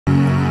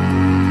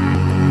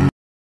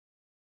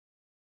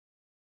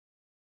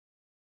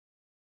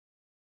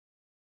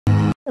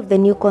The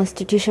new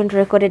constitution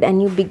recorded a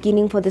new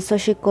beginning for the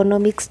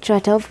socio-economic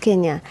strata of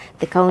Kenya.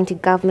 The county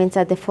governments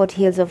are the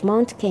foothills of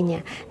Mount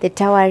Kenya, the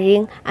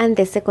towering and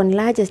the second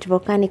largest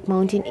volcanic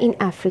mountain in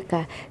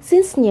Africa.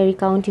 Since Nyeri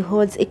County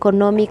holds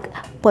economic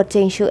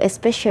potential,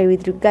 especially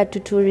with regard to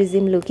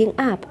tourism looking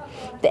up,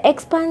 the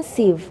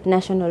expansive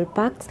national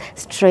parks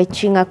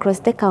stretching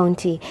across the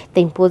county,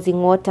 the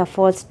imposing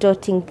waterfalls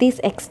dotting these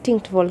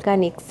extinct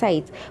volcanic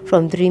sites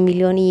from 3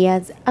 million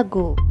years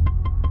ago.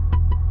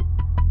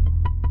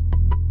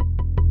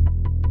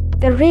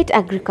 The rich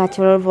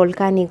agricultural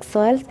volcanic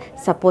soils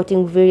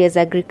supporting various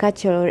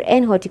agricultural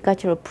and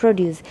horticultural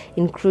produce,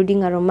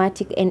 including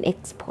aromatic and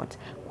export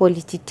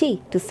quality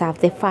tea to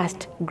serve the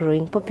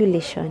fast-growing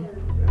population.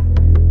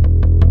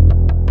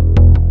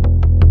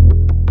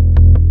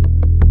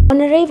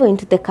 On arrival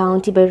into the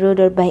county by road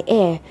or by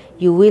air,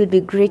 you will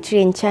be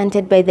greatly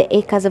enchanted by the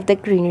acres of the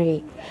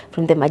greenery,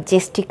 from the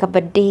majestic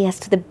abadeas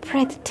to the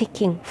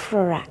breathtaking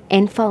flora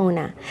and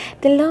fauna.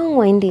 The long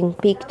winding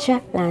picture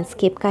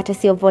landscape,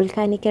 courtesy of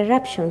volcanic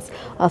eruptions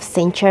of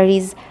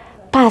centuries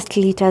past,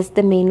 litters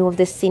the menu of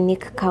the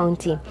scenic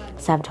county,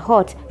 served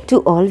hot to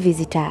all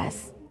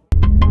visitors.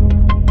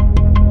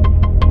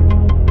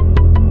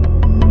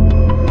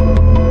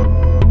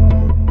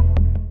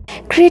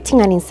 Creating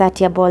an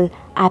insatiable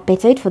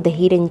appetite for the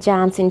hidden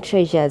gems and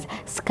treasures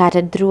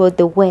scattered throughout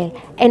the well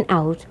and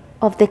out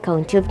of the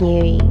county of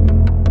Nyeri.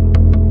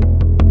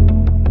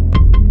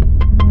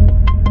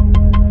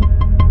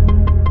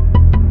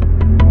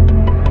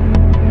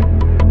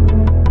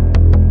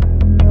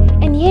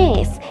 And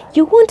yes,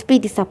 you won't be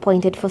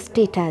disappointed for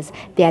status.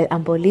 There are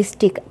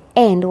embolistic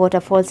and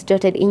waterfalls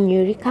dotted in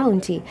Nyeri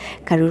County.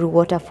 Karuru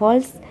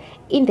Waterfalls,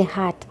 in the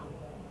heart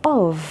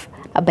of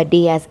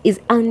Abadeas, is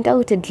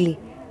undoubtedly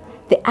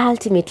the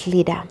ultimate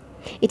leader.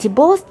 It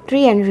boasts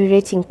 3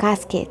 unrelating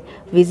cascades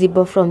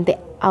visible from the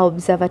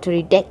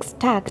observatory deck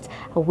stacked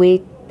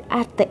away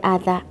at the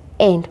other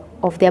end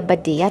of the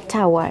Abadea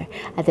Tower,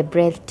 at the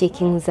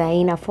breathtaking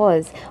Zaina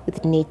Falls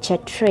with nature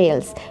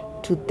trails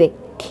to the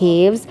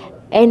caves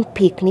and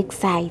picnic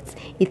sites,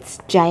 its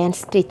giant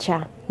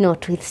stature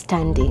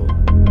notwithstanding.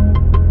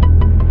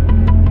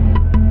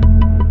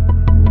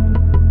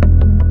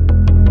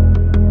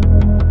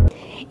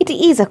 It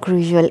is a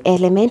crucial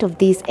element of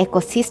this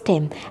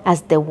ecosystem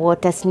as the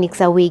water sneaks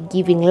away,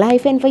 giving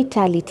life and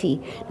vitality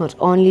not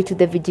only to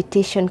the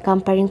vegetation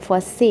campering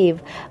for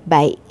save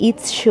by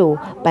its shore,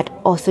 but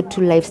also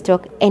to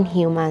livestock and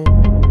humans.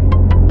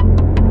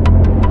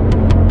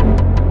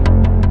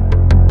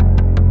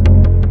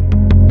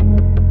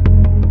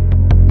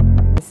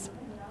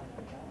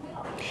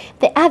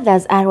 The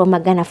others are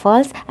Wamagana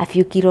Falls, a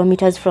few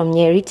kilometers from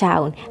Nyeri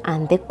town,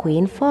 and the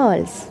Queen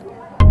Falls.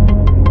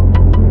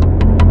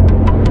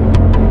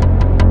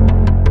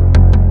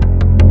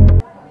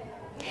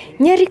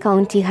 Nyeri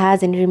County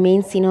has and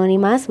remains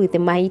synonymous with the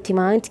mighty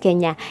Mount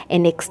Kenya,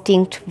 an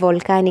extinct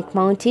volcanic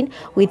mountain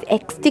with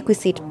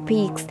exquisite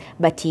peaks,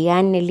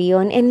 Batian,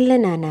 Leon, and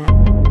Lenana.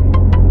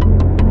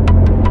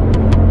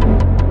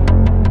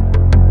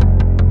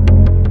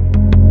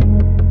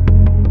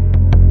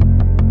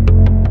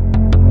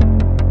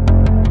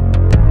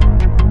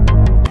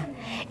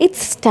 Its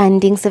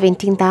standing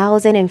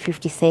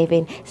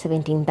 17,057,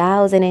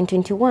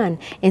 17,021,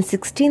 and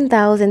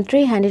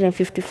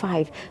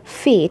 16,355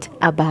 feet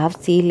above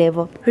sea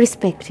level,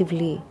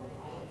 respectively.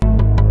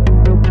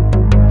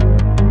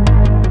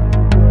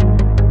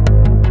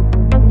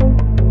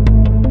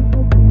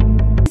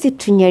 Visit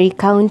to Nyeri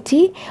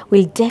County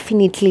will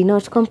definitely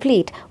not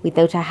complete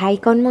without a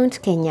hike on Mount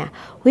Kenya,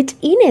 which,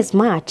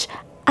 inasmuch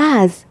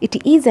as it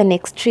is an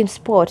extreme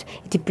sport,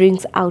 it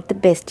brings out the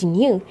best in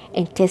you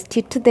and tests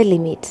you to the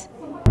limit.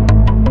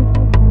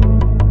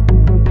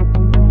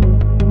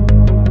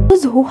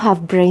 Those who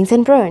have brains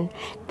and burn,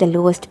 the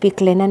lowest peak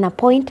Lenana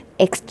Point,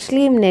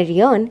 extreme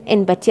Nerion,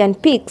 and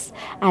Batian peaks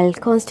are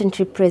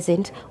constantly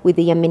present with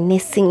their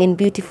menacing and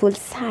beautiful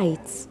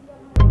sights.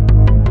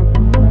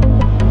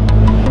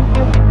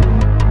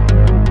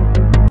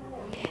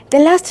 The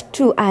last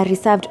 2 are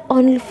reserved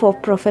only for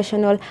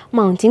professional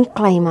mountain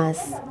climbers.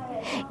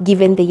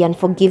 Given the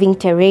unforgiving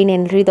terrain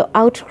and river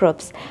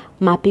outcrops,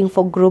 mapping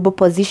for global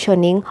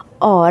positioning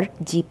or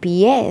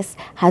GPS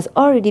has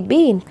already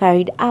been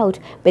carried out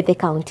by the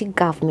county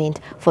government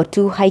for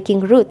 2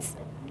 hiking routes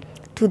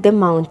to the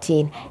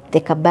mountain,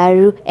 the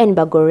Kabaru and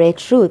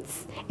Bagoret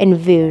routes, and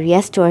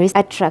various tourist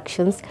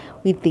attractions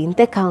within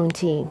the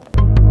county.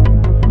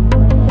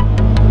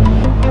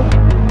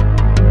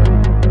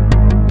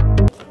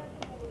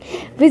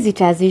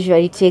 Visitors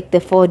usually take the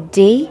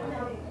 4-day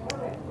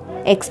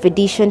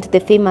expedition to the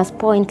famous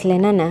Point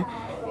Lenana,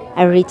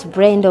 a rich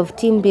blend of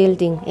team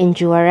building,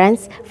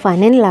 endurance,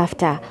 fun and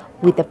laughter,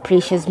 with a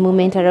precious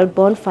moment around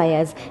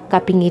bonfires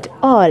capping it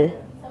all.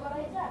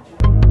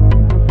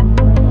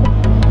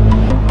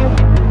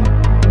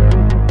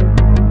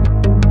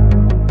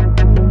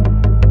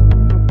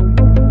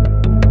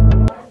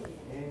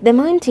 The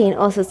mountain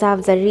also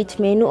serves a rich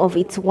menu of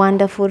its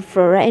wonderful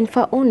flora and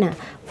fauna.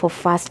 For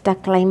faster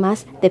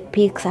climbers, the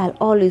peaks are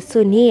always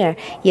so near,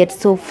 yet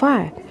so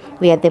far.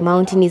 where the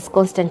mountain is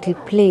constantly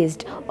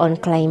placed on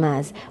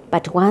climbers,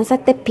 but once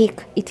at the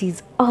peak, it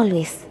is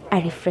always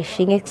a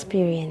refreshing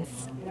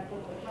experience.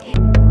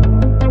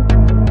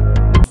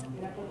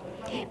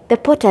 The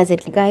porters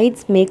and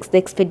guides makes the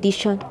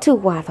expedition too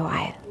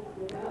worthwhile.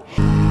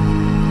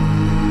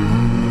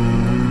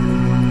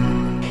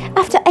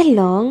 After a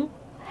long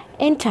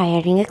and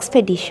tiring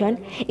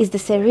expedition is the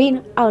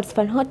serene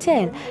Outspan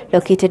Hotel,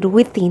 located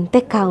within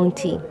the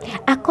county,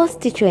 a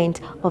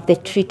constituent of the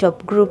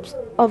treetop groups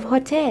of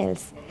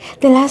hotels.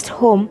 The last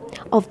home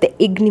of the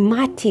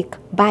enigmatic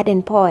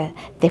Baden-Powell,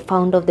 the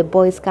founder of the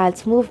Boy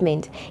Scouts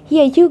movement.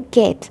 Here you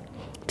get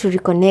to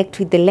reconnect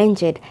with the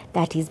legend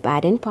that is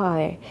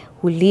Baden-Powell,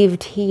 who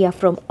lived here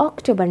from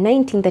October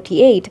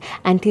 1938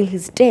 until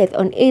his death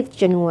on 8th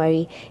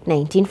January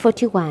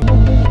 1941.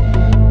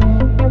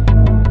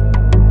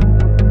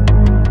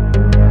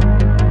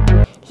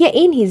 Here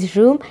in his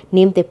room,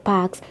 named the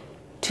Parks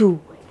 2,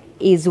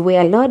 is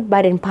where Lord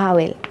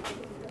Baden-Powell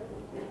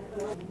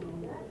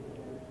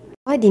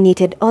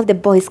coordinated all the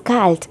Boy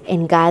Scout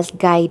and Girls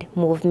Guide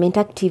movement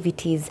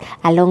activities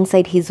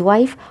alongside his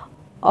wife,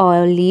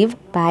 Olive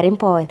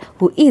Baden-Powell,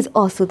 who is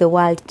also the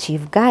world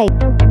chief guide.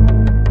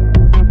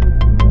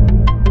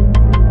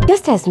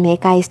 Just as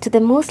Mecca is to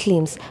the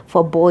Muslims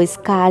for Boy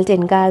Scout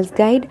and Girls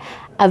Guide,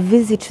 a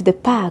visit to the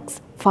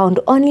parks found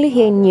only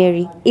here in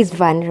Nyeri is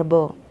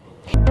vulnerable.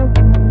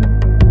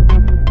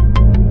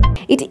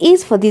 It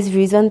is for this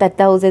reason that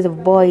thousands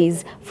of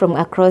boys from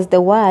across the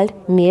world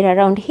meet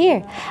around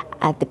here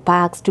at the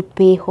parks to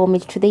pay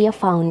homage to their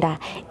founder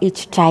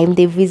each time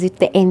they visit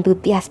the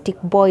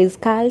enthusiastic Boy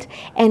Scout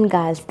and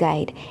Girls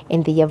Guide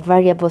and their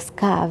variable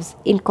scarves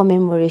in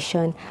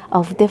commemoration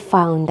of the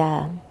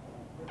founder.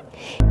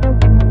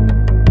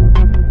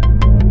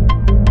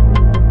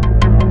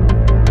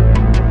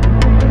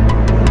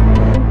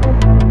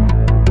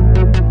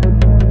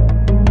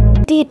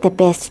 Indeed, the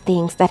best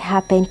things that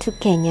happen to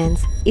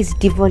Kenyans is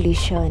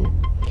devolution.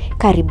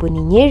 Karibuni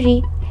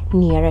Nyeri,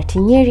 nearer to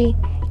Nyeri,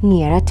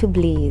 nearer to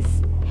Bliss.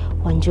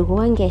 Wanjugu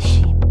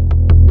Wangeshi.